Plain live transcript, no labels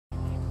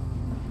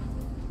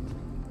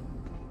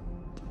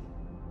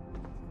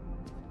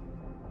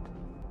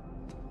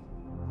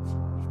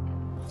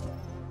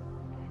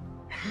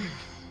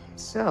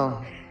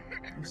So,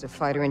 there's a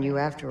fighter in you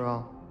after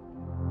all.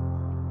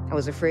 I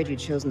was afraid you'd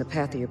chosen the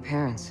path of your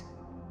parents.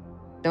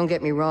 Don't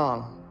get me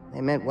wrong,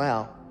 they meant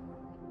well.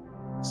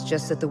 It's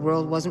just that the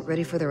world wasn't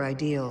ready for their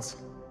ideals.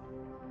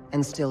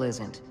 And still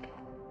isn't.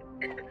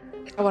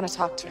 I want to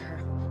talk to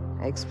her.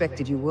 I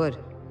expected you would.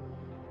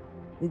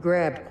 We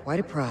grabbed quite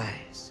a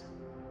prize.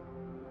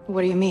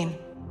 What do you mean?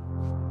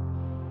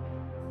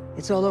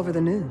 It's all over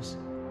the news.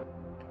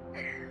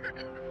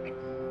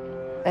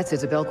 That's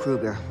Isabel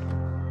Kruger.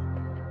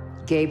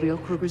 Gabriel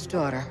Kruger's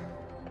daughter.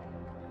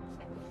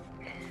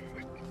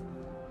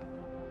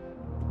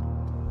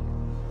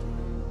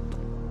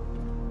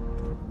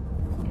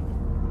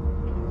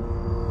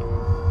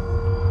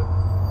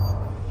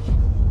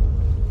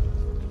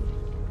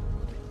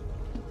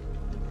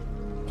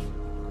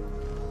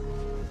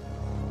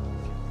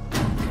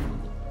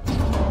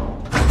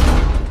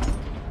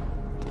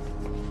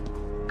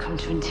 Come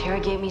to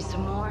interrogate me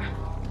some more?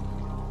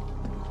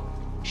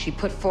 She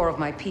put 4 of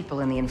my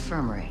people in the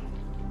infirmary.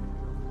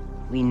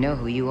 We know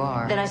who you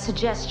are. Then I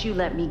suggest you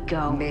let me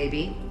go.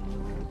 Maybe.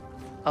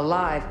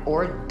 Alive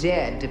or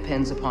dead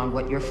depends upon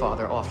what your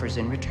father offers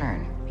in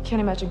return. I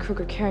can't imagine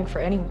Kruger caring for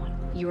anyone.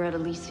 You were at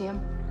Elysium?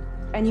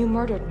 And you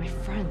murdered my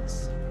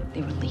friends.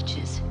 They were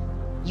leeches.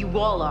 You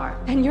all are.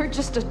 And you're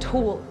just a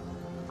tool.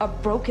 A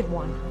broken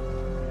one.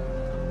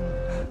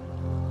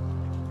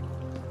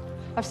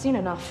 I've seen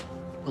enough.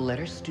 We'll let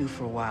her stew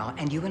for a while,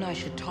 and you and I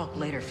should talk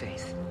later,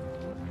 Faith.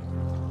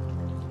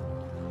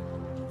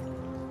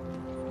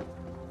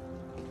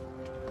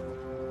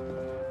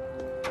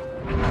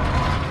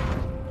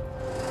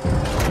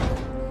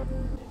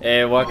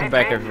 Hey, welcome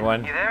back,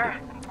 everyone. You there?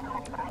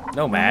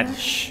 No, Matt.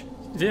 Shh.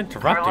 You're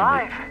interrupting We're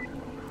alive. me.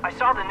 I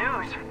saw the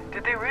news.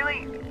 Did they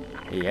really?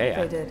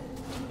 Yeah. They did.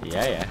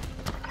 Yeah.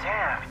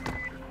 Damn.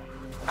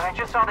 And I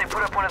just saw they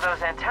put up one of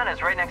those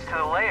antennas right next to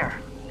the lair.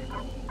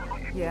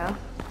 Yeah?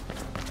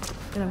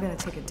 Then I'm gonna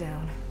take it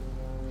down.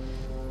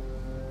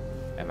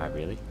 Am I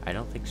really? I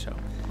don't think so.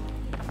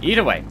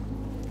 Either way,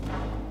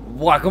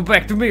 welcome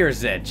back to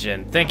Mirror's Edge,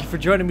 and thank you for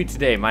joining me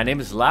today. My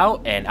name is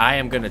Lau, and I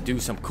am gonna do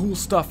some cool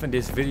stuff in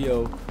this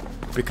video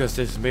because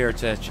this is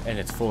Mirror's Edge and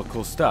it's full of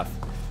cool stuff.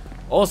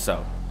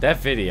 Also, that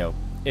video,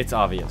 it's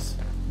obvious.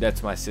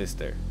 That's my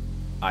sister,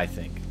 I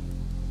think.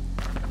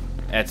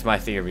 That's my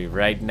theory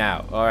right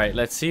now. Alright,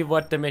 let's see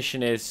what the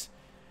mission is.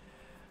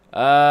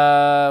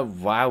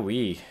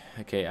 Wowee.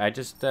 Okay, I'm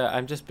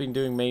just been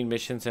doing main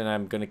missions, and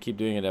I'm gonna keep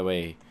doing it that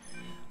way.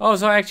 Oh,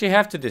 so I actually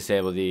have to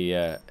disable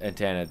the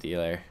antenna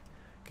dealer.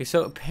 Okay,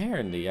 so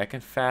apparently I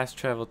can fast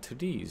travel to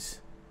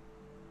these.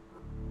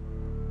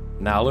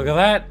 Now look at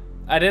that!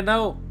 I didn't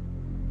know.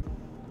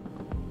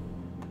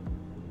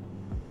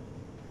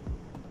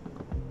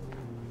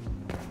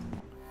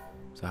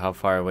 So how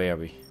far away are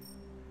we?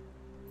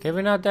 Okay,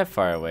 we're not that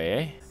far away,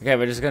 eh? Okay,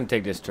 we're just gonna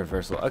take this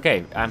traversal.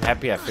 Okay, I'm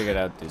happy I figured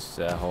out this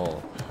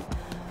whole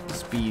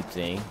speed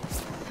thing.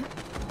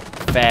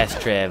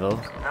 Fast travel.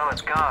 No,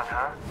 it's gone,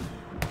 huh?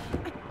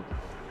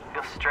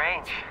 Feels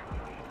strange.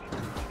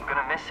 I'm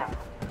gonna miss him.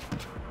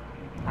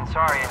 I'm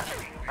sorry.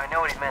 I know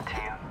what he meant to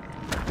you.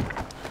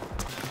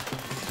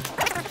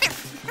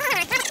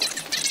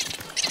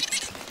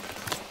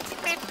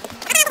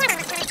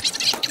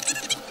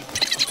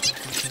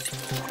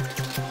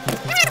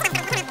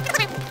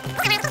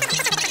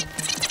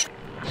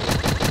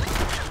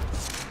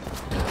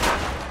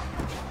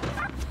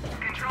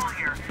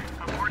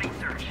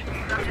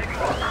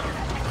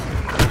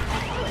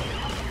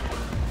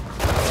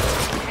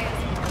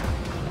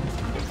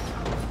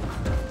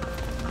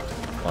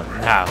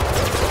 Now.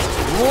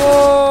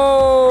 Whoa!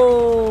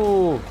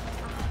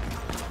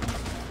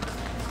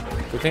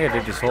 Good thing I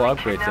did this whole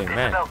upgrade thing,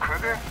 man. Isabel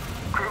Kruger?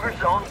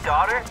 Kruger's own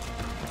daughter?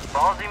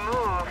 Ballsy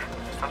move.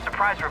 I'm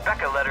surprised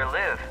Rebecca let her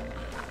live.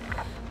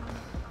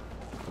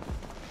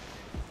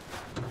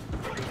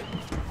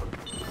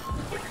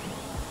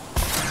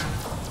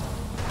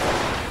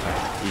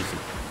 Easy.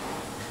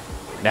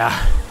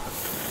 Nah.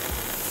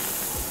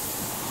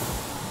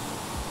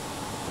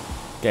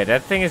 Okay,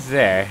 that thing is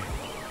there.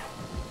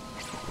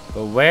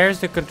 But where's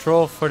the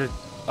control for the...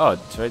 Oh,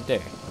 it's right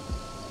there.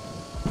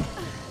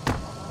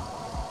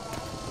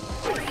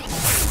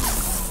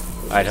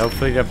 Alright,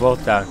 hopefully they're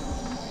both down.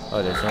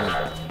 Oh, there's only...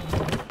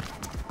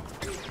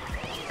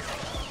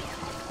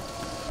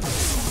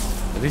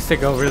 At least they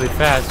go really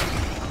fast.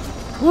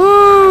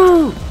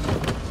 Woo!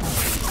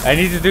 I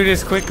need to do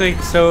this quickly,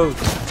 so...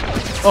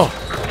 Oh!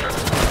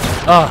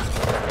 Oh!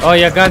 Oh,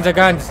 yeah,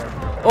 guns.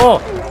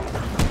 Oh!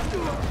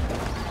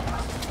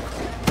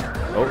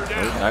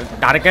 Oh,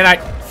 gotta get out!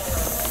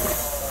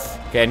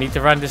 Okay, I need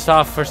to run this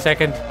off for a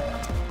second.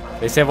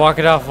 They said walk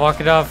it off.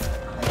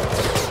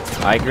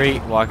 I agree,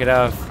 walk it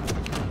off.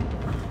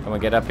 Come on,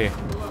 get up here.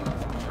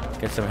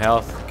 Get some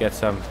health, get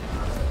some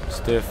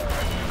stuff.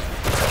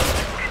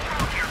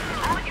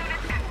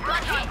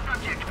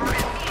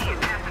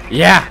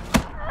 Yeah!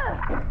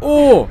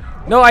 Oh!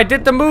 No, I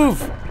did the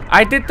move!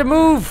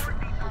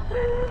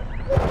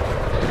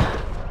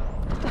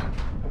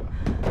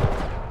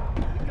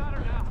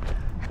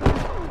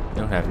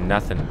 Don't have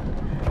nothing.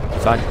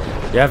 Son.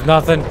 You have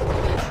nothing.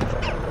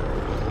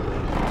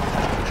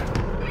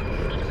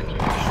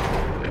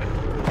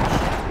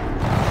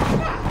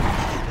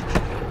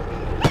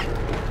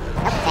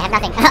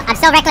 Nothing. I'm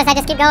so reckless, I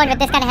just keep going with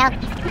this kind of help.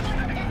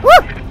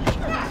 Woo!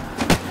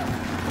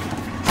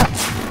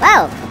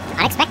 Whoa!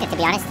 Unexpected, to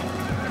be honest.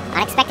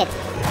 Unexpected.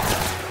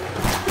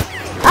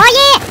 Oh,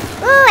 yeah!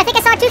 Ooh, I think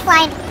I saw a tooth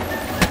flying.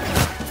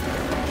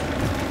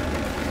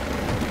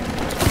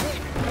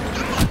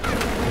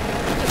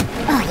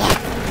 Oh, yeah.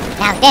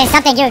 Now, there's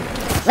something you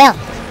will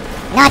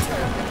not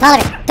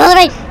tolerate.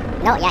 Tolerate!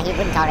 No, yeah, he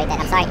wouldn't tolerate that.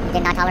 I'm sorry. He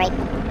did not tolerate.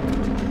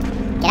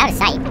 Get out of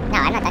sight. No,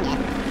 I'm not done yet.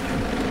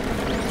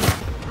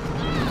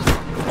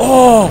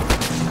 Oh!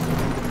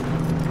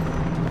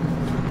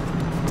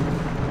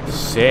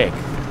 Sick.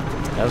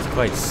 That was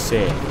quite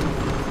sick.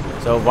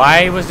 So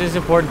why was this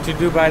important to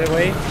do, by the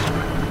way?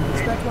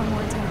 Expect one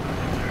more attempt.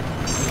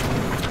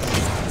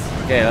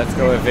 Okay, let's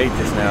go evade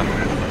this now.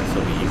 This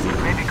will be easy.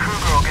 Maybe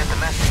Kruger will get the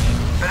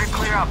message. Better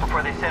clear out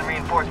before they send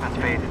reinforcements,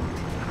 Faith.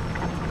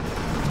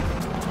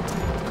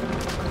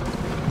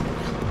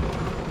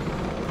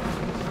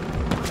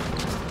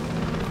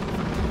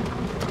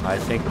 I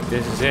think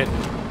this is it.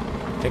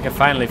 I think I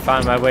finally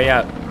found my way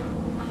out.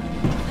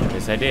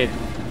 Yes, I did.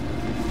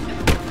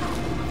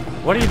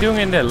 What are you doing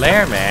in the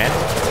lair, man?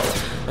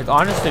 Like,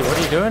 honestly, what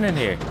are you doing in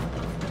here?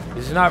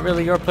 This is not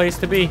really your place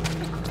to be.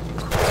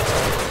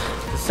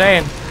 Just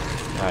saying.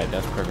 Alright,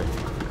 that's perfect.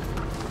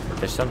 But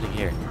there's something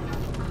here.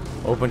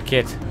 Open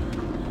kit.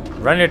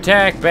 Run your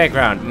tag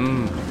background.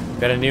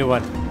 Got a new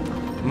one.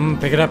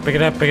 Pick it up, pick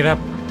it up, pick it up.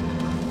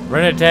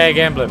 Run your tag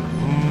emblem.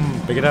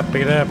 Pick it up,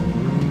 pick it up.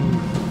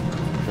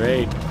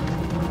 Great.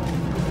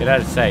 Get out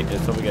of sight.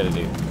 That's what we gotta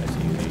do. That's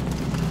easy.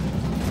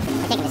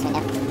 We're taking this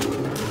window.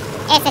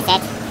 It's a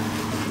set.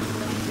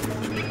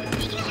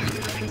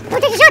 Oh,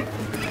 take a shot!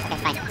 Okay,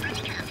 fine.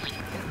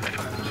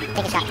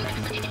 Take a shot.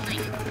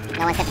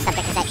 No one set the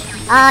subject to set.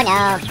 Oh,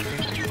 no.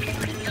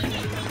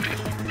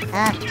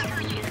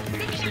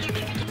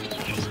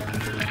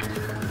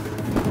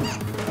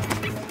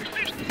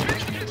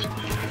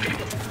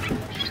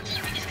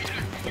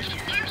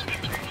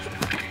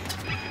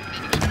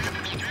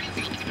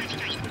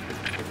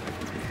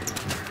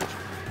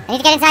 I need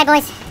to get inside,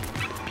 boys.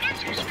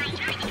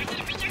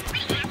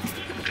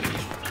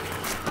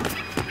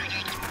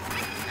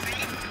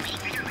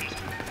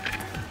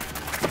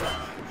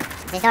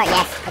 This door,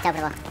 yes, it's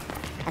openable.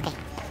 Okay.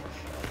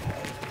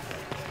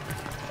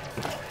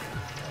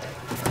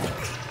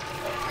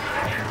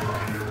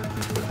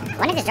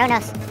 One of the drone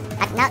knows.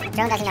 No,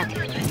 drone doesn't know.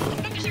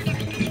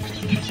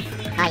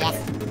 Oh, yes.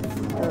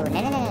 Ooh, no.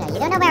 You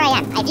don't know where I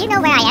am. If you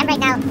know where I am right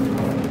now,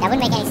 that wouldn't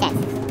make any sense.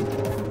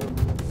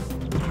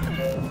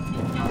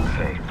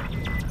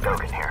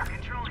 Dogan here.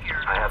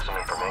 I have some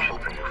information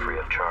for you free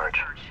of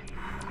charge.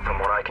 From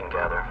what I can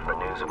gather, the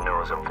news of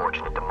Noah's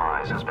unfortunate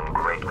demise has been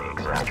greatly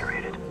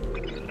exaggerated.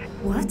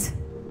 What?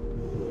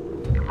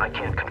 I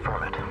can't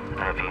confirm it.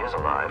 If he is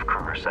alive,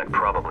 Kruger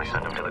probably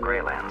sent him to the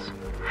Greylands.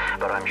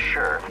 But I'm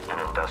sure an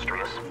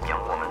industrious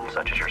young woman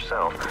such as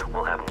yourself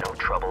will have no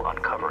trouble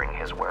uncovering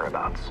his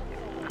whereabouts.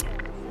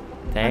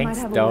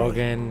 Thanks,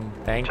 Dogan.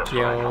 Thank Just you.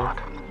 what I thought.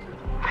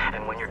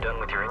 And when you're done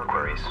with your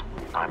inquiries,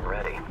 I'm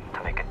ready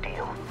to make a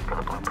deal for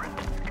the blueprint.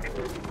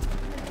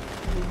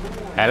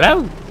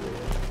 Hello.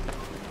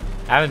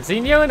 Haven't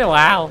seen you in a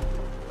while.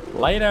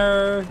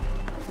 Later.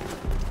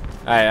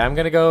 Alright, I'm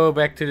gonna go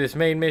back to this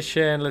main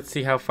mission. Let's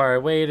see how far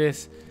away it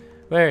is.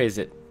 Where is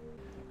it?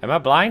 Am I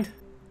blind?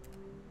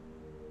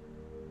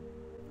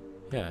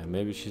 Yeah,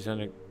 maybe she's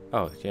under...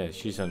 Oh, yeah,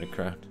 she's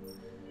underground.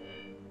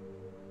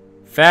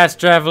 Fast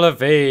travel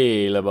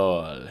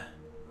available.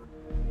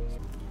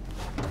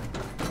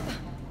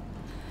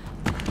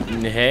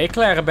 Hey,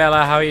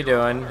 Clarabella, how you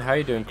doing? How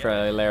you doing,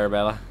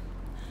 Clarabella?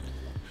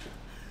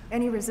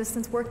 Any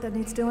resistance work that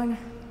needs doing?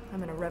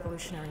 I'm in a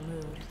revolutionary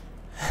mood.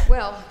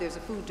 Well, there's a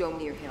food dome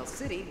near Hale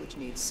City, which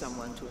needs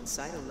someone to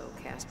incite a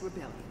low-caste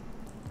rebellion.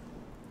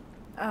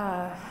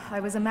 I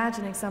was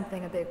imagining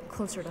something a bit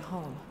closer to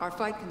home. Our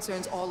fight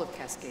concerns all of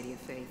Cascadia,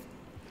 Faith.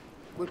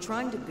 We're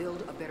trying to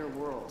build a better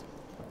world.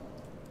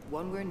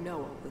 One where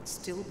Noah would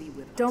still be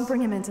with us. Don't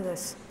bring him into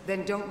this.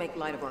 Then don't make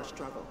light of our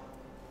struggle.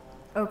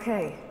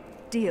 Okay,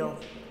 deal.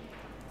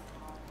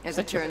 As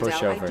Such it a turns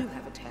out, I pushover. do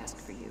have a task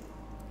for you.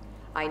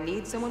 I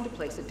need someone to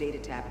place a data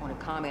tap on a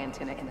comm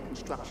antenna in the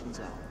construction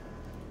zone.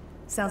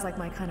 Sounds like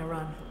my kind of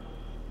run.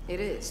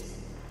 It is.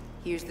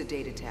 Here's the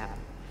data tap.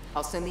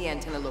 I'll send the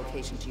antenna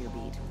location to your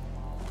beat.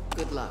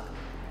 Good luck.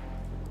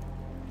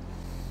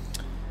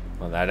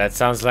 Well, that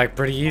sounds like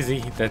pretty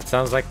easy. That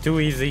sounds like too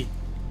easy.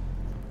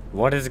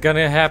 What is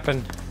gonna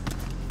happen?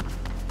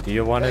 Do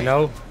you want to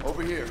know?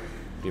 Over here.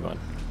 Come on.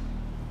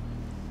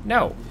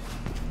 No.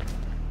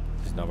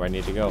 There's nowhere I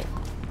need to go.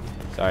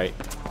 Sorry.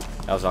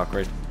 That was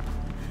awkward.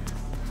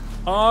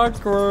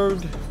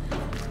 Awkward.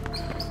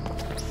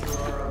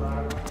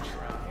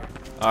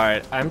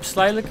 Alright, I'm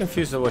slightly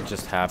confused at what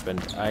just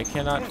happened. I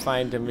cannot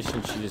find the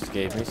mission she just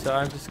gave me, so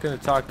I'm just gonna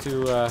talk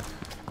to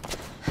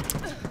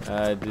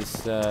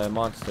this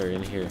monster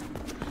in here.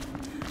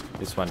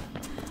 This one.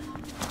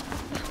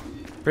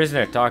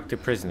 Prisoner, talk to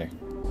prisoner.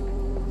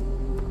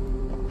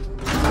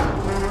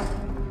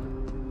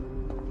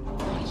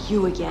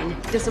 You again.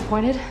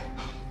 Disappointed?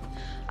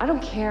 I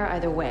don't care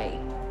either way.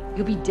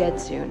 You'll be dead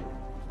soon.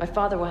 My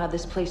father will have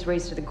this place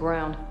razed to the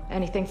ground.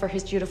 Anything for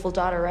his beautiful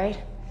daughter, right?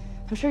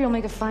 I'm sure you'll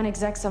make a fine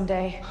exec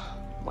someday.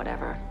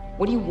 Whatever.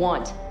 What do you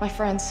want? My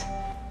friends.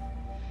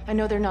 I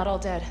know they're not all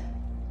dead.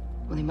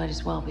 Well, they might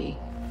as well be.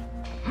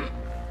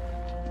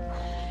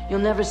 You'll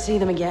never see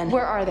them again.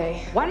 Where are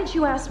they? Why didn't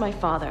you ask my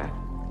father?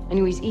 I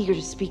knew he's eager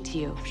to speak to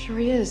you. I'm sure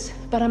he is,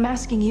 but I'm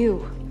asking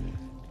you.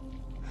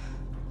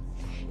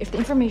 If the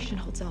information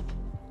holds up,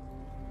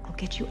 I'll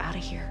get you out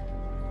of here.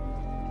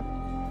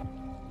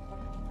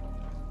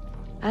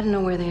 I don't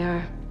know where they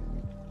are.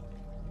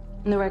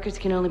 And the records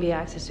can only be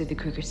accessed through the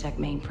KrugerSec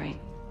mainframe.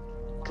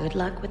 Good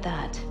luck with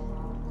that.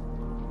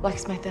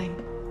 Luck's my thing.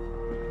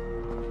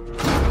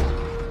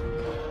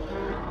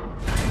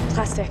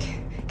 Plastic,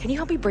 can you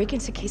help me break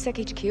into KSEC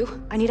HQ?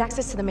 I need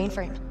access to the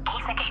mainframe.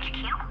 KSEC HQ?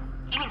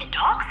 You mean the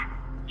dogs?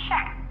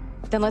 Sure.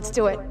 Then let's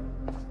do it.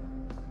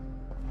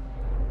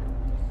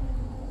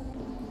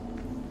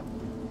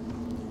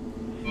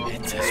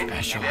 It's a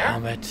special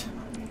helmet.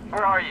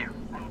 Where are you?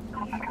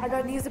 I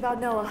got news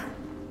about Noah.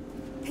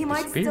 He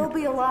might Spear. still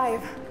be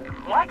alive.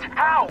 What?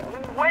 How?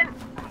 When?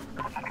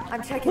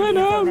 I'm checking Oh, the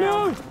info no,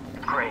 now. no.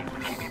 Great,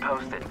 keep me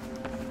posted.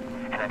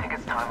 And I think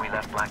it's time we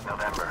left Black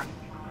November.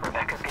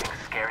 Rebecca's getting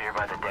scarier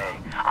by the day.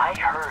 I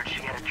heard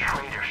she had a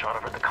traitor shot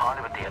over at the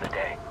conduit the other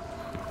day.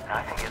 And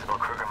I think Isabel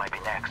Kruger might be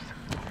next.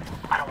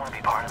 I don't want to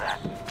be part of that.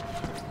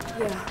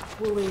 Yeah,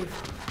 we'll leave.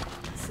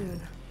 Soon.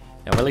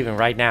 Yeah, we're leaving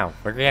right now.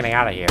 We're getting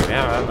out of here.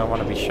 I don't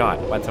want to be shot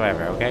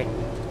whatsoever, okay?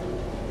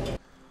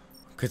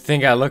 Good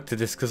thing I looked at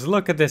this, because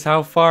look at this,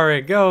 how far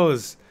it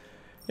goes.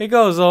 It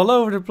goes all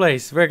over the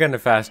place. We're going to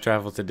fast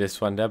travel to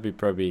this one. That'd be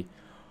probably...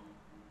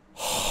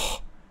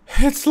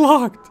 It's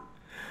locked.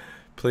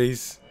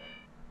 Please.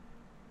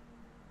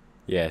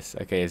 Yes.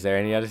 Okay, is there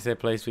any other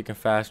place we can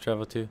fast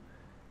travel to?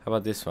 How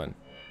about this one?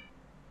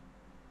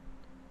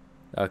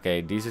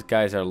 Okay, these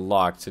guys are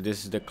locked, so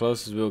this is the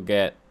closest we'll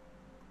get.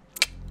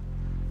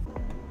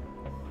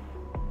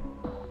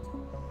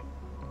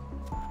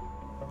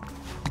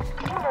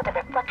 Do you know that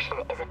reflection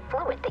is a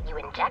fluid that you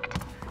inject?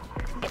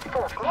 It's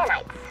full of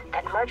nanites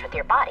that merge with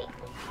your body.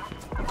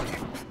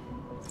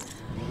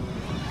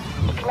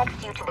 It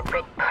connects you to the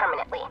grid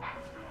permanently.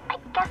 I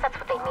guess that's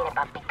what they mean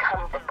about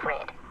become the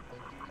grid.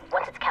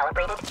 Once it's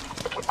calibrated,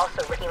 it can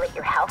also regulate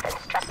your health and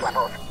stress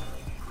levels.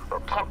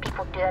 Can't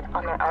people do that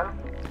on their own?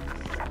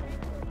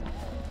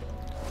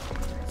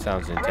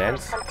 Sounds I know there's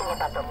intense. something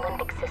about the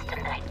limbic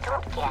system that I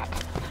don't get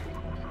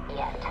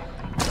yet.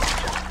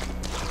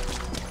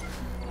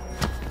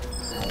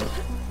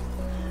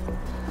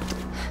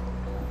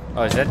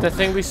 Oh, is that the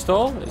thing we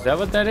stole? Is that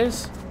what that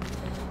is?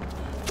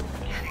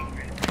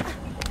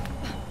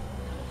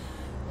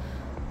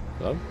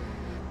 Hello?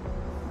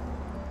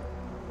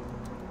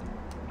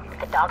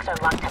 The dogs are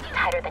locked up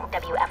tighter than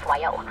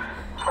WFYO.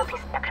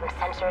 Multi-spectrum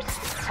sensors,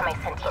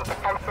 semi-sentient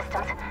defense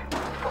systems,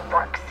 full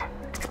works.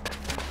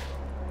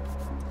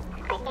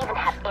 They even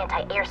have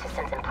anti-air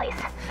systems in place.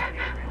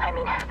 I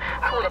mean,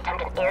 who would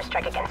attempt an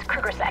airstrike against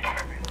KrugerSec?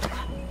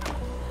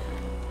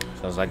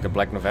 Sounds like the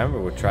Black November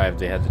would try if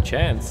they had the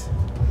chance.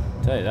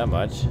 I'll tell you that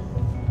much.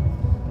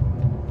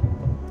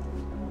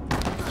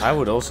 I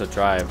would also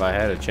try if I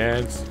had a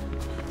chance.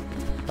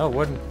 Oh,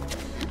 wouldn't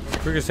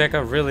KrugerSec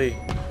are really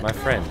my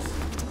friends.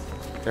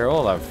 They're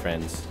all our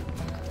friends.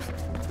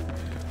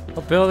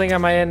 What building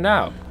am I in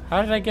now?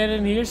 How did I get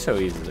in here so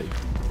easily?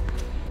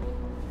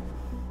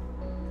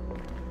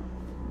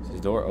 Is the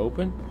door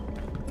open?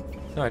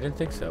 No, I didn't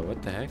think so.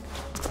 What the heck?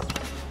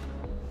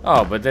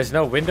 Oh, but there's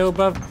no window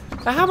above?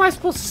 Now, how am I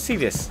supposed to see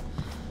this?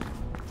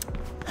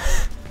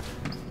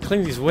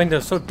 Clean these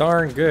windows so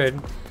darn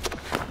good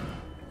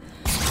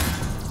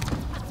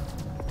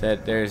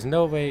that there's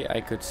no way I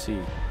could see.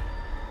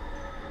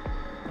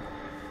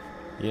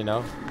 You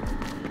know?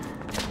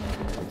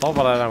 All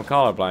that I'm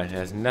colorblind. It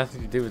has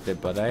nothing to do with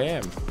it, but I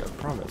am. I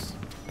promise.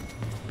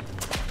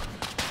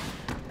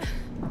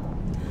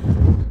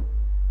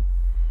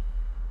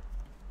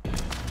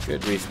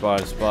 Good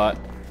respawn spot.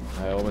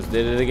 I almost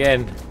did it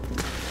again.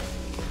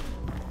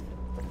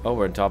 Oh,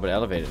 we're on top of the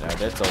elevator now.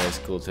 That's always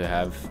cool to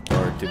have,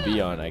 or to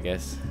be on, I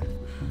guess.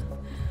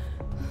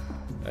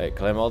 Alright,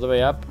 climb all the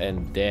way up,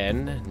 and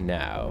then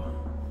now.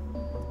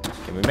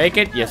 Can we make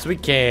it? Yes, we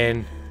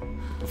can.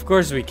 Of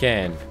course we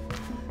can.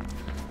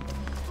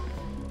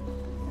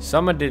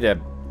 Someone did a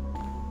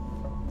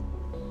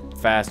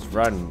fast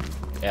run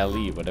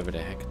LE, whatever the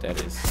heck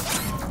that is.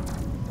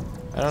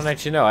 I don't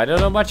actually know. I don't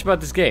know much about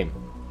this game.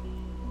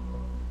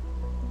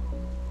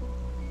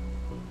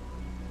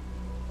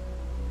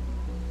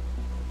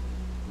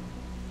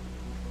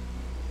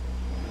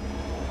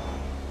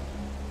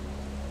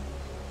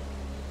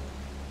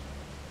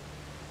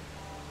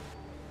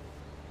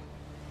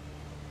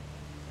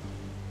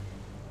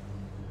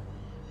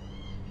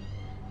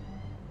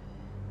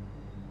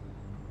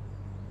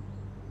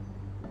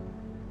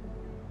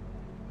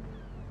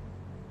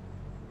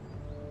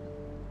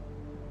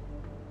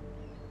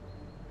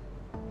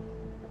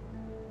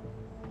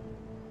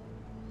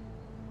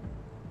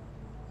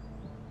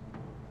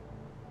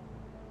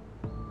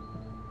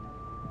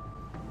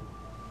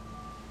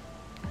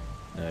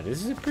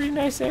 This is a pretty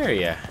nice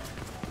area.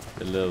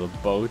 The little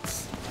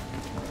boats.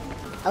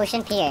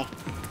 Ocean Pier.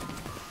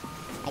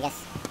 I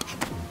guess.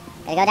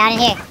 Gotta go down in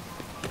here.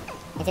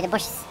 Into the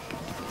bushes.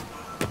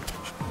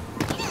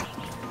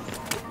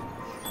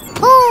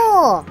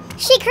 Oh!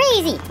 She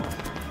crazy!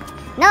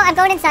 No, I'm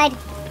going inside.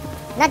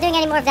 I'm not doing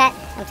any more of that.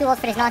 I'm too old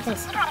for this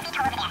nonsense.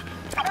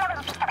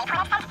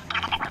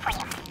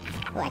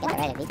 Oh, I get to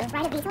ride a beetle?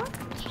 Ride a beetle?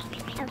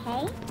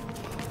 Okay.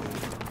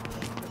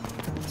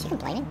 Is she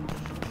complaining?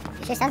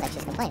 She sure sounds like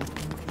she's complaining.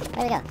 Where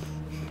do we go?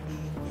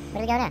 Where do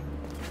we go now?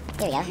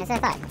 Here we go. That's what I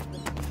thought.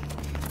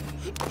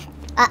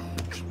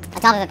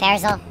 On top of a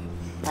parasol.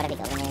 What a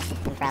beetle in here.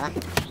 Umbrella.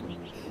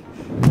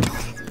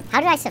 How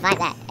did I survive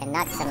that and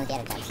not some of the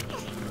other times?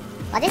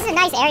 Well, this is a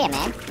nice area,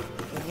 man.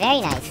 It's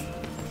very nice.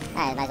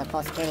 Alright, might as well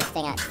pull security's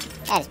thing out.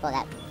 Yeah, just pull it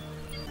out.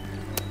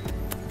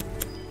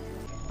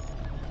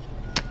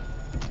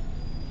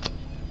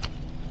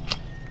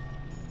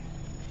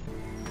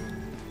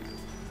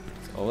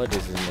 All it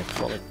is an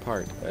electronic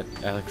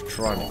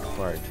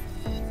part.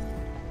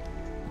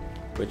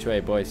 Which way,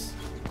 boys?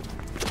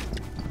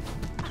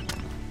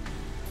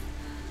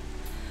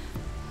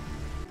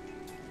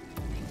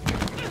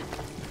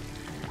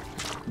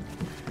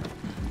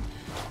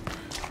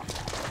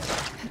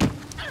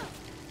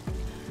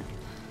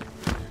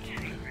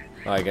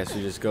 Oh, I guess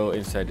you just go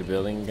inside the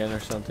building again or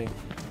something.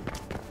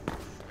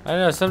 I don't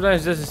know,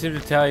 sometimes it doesn't seem to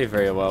tell you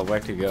very well where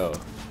to go.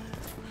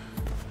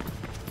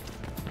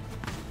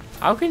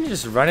 How can you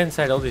just run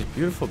inside all these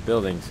beautiful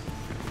buildings?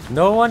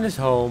 No one is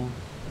home.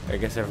 I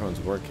guess everyone's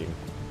working.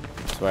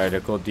 That's why they're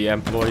called the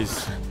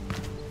employees.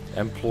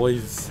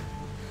 Employees.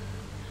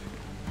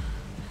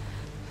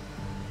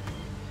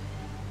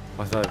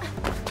 I thought...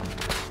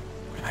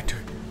 What am I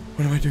doing?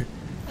 What am I doing?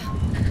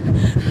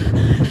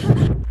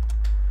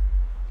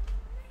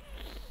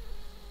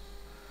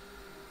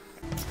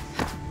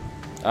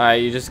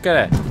 Alright, you just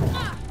gotta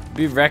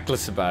be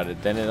reckless about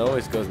it, then it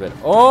always goes better.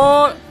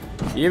 Oh!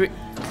 Here we...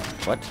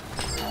 What?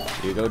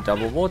 Here you go,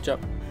 double wall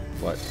jump.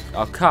 What?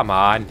 Oh, come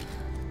on.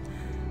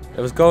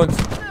 It was going...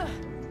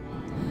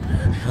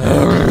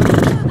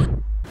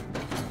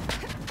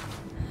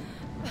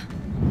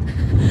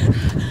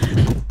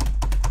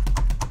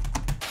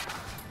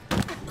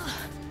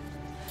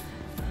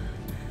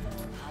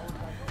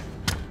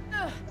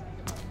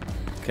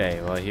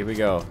 Okay, well, here we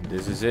go.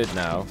 This is it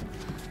now.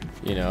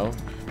 You know,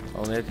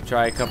 only have to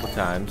try a couple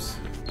times.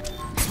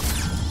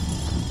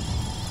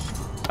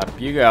 Up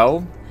you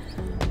go.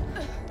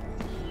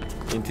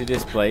 Into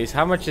this place.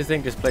 How much do you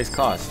think this place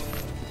costs?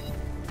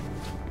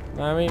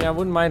 I mean, I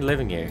wouldn't mind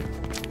living here.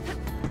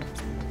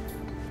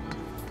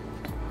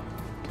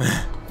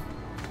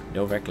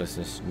 No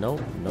recklessness. No,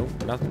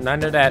 nothing,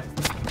 none of that.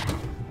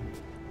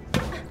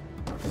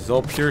 This is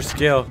all pure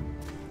skill.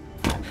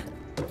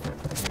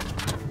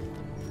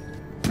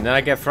 And then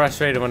I get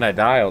frustrated when I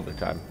die all the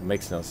time. It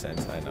makes no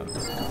sense, I know.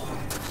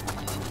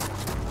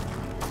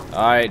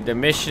 Alright, the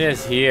mission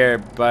is here,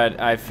 but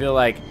I feel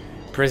like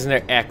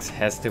Prisoner X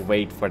has to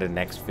wait for the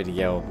next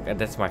video. And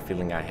that's my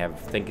feeling I have.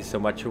 Thank you so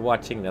much for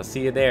watching, and I'll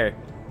see you there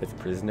with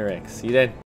Prisoner X. See you then.